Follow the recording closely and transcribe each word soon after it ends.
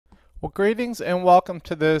Well, greetings and welcome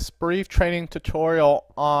to this brief training tutorial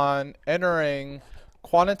on entering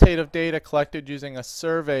quantitative data collected using a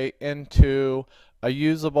survey into a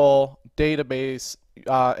usable database,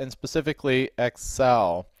 and specifically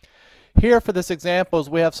Excel. Here for this example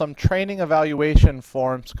we have some training evaluation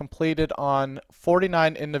forms completed on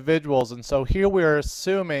 49 individuals, and so here we are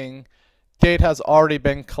assuming data has already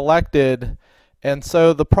been collected. And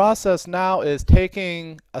so the process now is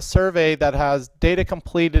taking a survey that has data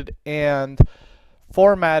completed and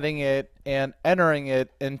formatting it and entering it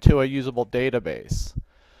into a usable database.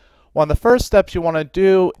 One of the first steps you want to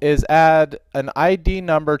do is add an ID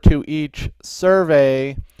number to each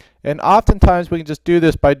survey, and oftentimes we can just do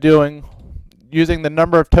this by using the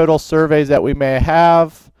number of total surveys that we may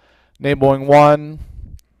have, labeling 1,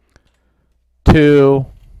 2,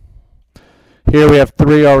 here we have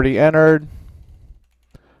 3 already entered,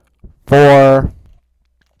 4,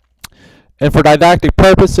 and for didactic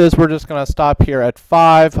purposes we're just going to stop here at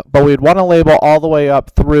 5, but we'd want to label all the way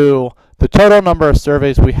up through the total number of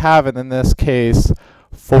surveys we have, and in this case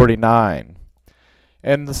 49.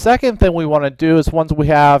 And the second thing we want to do is, once we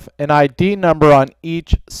have an ID number on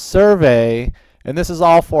each survey, and this is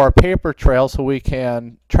all for our paper trail so we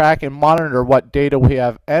can track and monitor what data we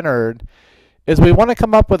have entered, is we want to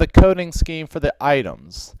come up with a coding scheme for the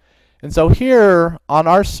items. And so here on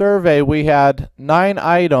our survey we had 9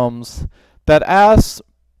 items that asked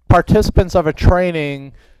participants of a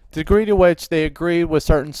training the degree to which they agreed with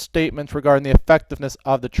certain statements regarding the effectiveness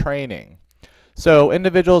of the training. So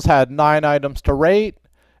individuals had 9 items to rate,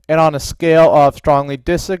 and on a scale of strongly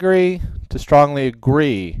disagree to strongly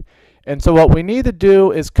agree. And so what we need to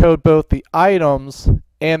do is code both the items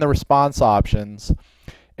and the response options.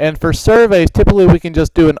 And for surveys, typically we can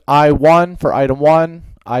just do an I1 for item 1,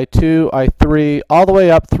 I2, I3, all the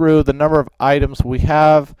way up through the number of items we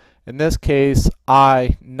have, in this case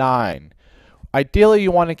I9. Ideally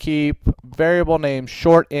you want to keep variable names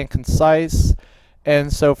short and concise,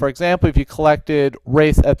 and so for example if you collected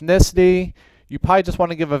race ethnicity, you probably just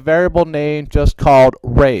want to give a variable name just called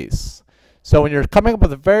race. So when you're coming up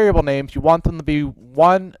with the variable names, you want them to be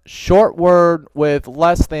one short word with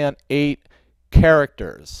less than 8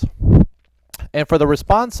 characters. And for the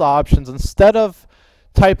response options, instead of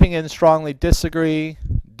typing in strongly disagree,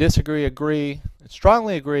 disagree, agree,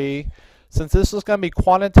 strongly agree, since this is going to be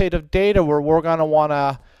quantitative data where we're going to want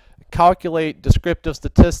to calculate descriptive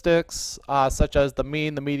statistics such as the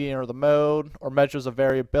mean, the median, or the mode, or measures of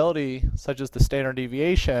variability such as the standard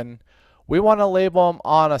deviation, we want to label them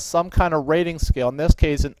on some kind of rating scale, in this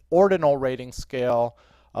case an ordinal rating scale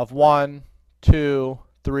of 1, 2,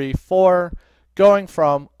 3, 4, going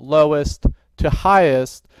from lowest to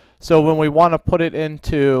highest. So when we want to put it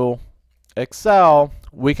into Excel,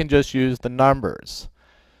 we can just use the numbers.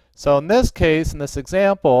 So in this case, in this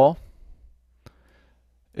example,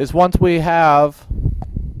 is once we have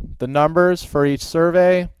the numbers for each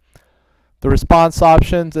survey, the response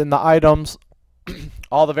options, and the items,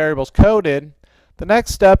 all the variables coded, the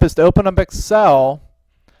next step is to open up Excel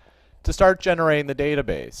to start generating the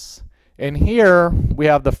database. And here we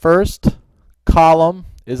have the first column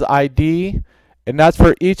is ID, and that's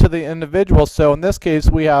for each of the individuals. So in this case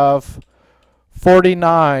we have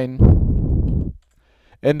 49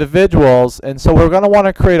 individuals, and so we're going to want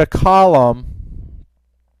to create a column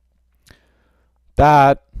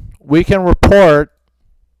that we can report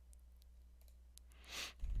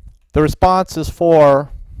the responses for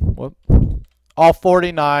all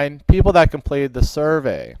 49 people that completed the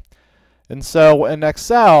survey. And so in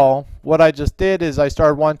Excel, what I just did is I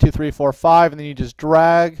started 1, 2, 3, 4, 5, and then you just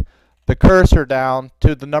drag the cursor down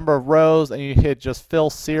to the number of rows and you hit just fill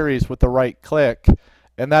series with the right click,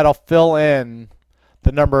 and that'll fill in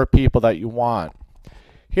the number of people that you want.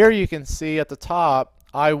 Here you can see at the top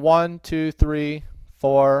I1, 2, 3,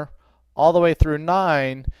 4 all the way through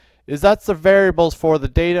 9 that's the variables for the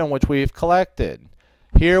data in which we've collected.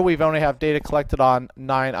 Here we've only have data collected on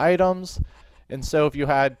 9 items, and so if you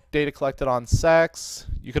had data collected on sex,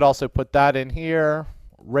 you could also put that in here,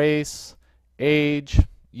 race, age,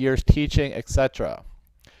 years teaching, etc.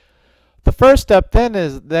 The first step then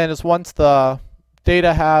is once the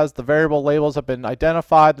data has the variable labels have been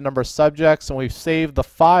identified, the number of subjects, and we've saved the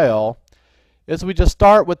file, is we just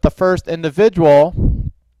start with the first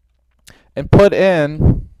individual and put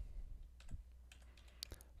in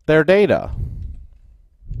their data.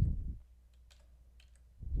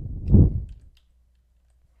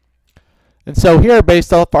 And so here,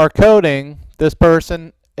 based off our coding, this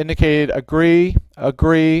person indicated agree,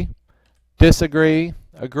 agree, disagree,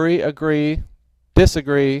 agree, agree,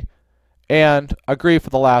 disagree, and agree for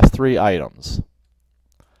the last 3 items.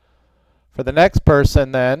 For the next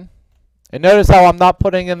person then, And notice how I'm not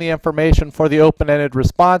putting in the information for the open-ended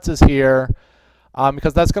responses here,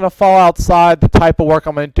 because that's going to fall outside the type of work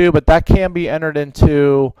I'm going to do, but that can be entered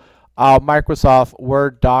into a Microsoft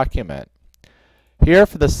Word document. Here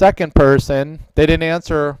for the second person, they didn't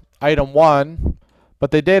answer item 1,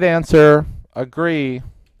 but they did answer agree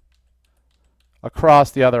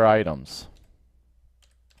across the other items.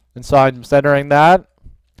 And so I'm centering that.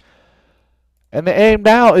 And the aim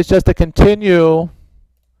now is just to continue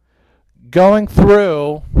going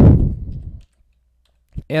through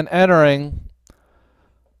and entering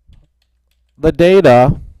the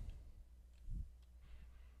data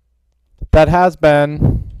that has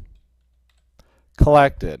been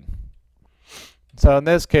collected. So in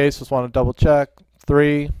this case, just want to double check.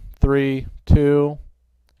 3, 3, 2,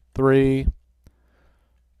 3,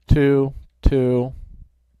 2, 2,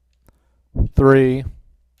 3,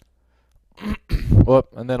 whoop,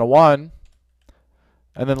 and then a 1,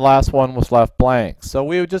 and then the last one was left blank. So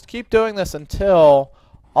we would just keep doing this until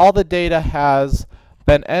all the data has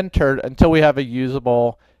been entered, until we have a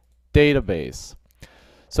usable database.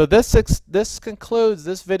 So this concludes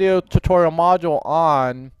this video tutorial module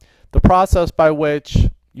on the process by which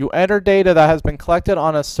you enter data that has been collected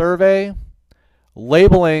on a survey,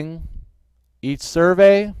 labeling each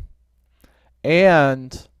survey,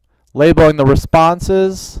 and labeling the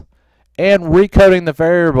responses, and recoding the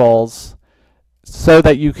variables so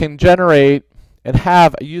that you can generate and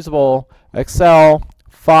have a usable Excel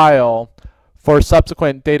file for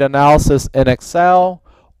subsequent data analysis in Excel,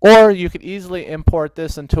 or you could easily import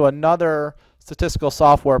this into another statistical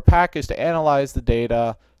software package to analyze the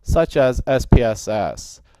data, such as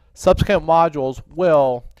SPSS. Subsequent modules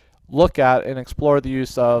will look at and explore the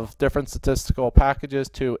use of different statistical packages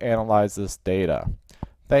to analyze this data.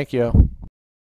 Thank you.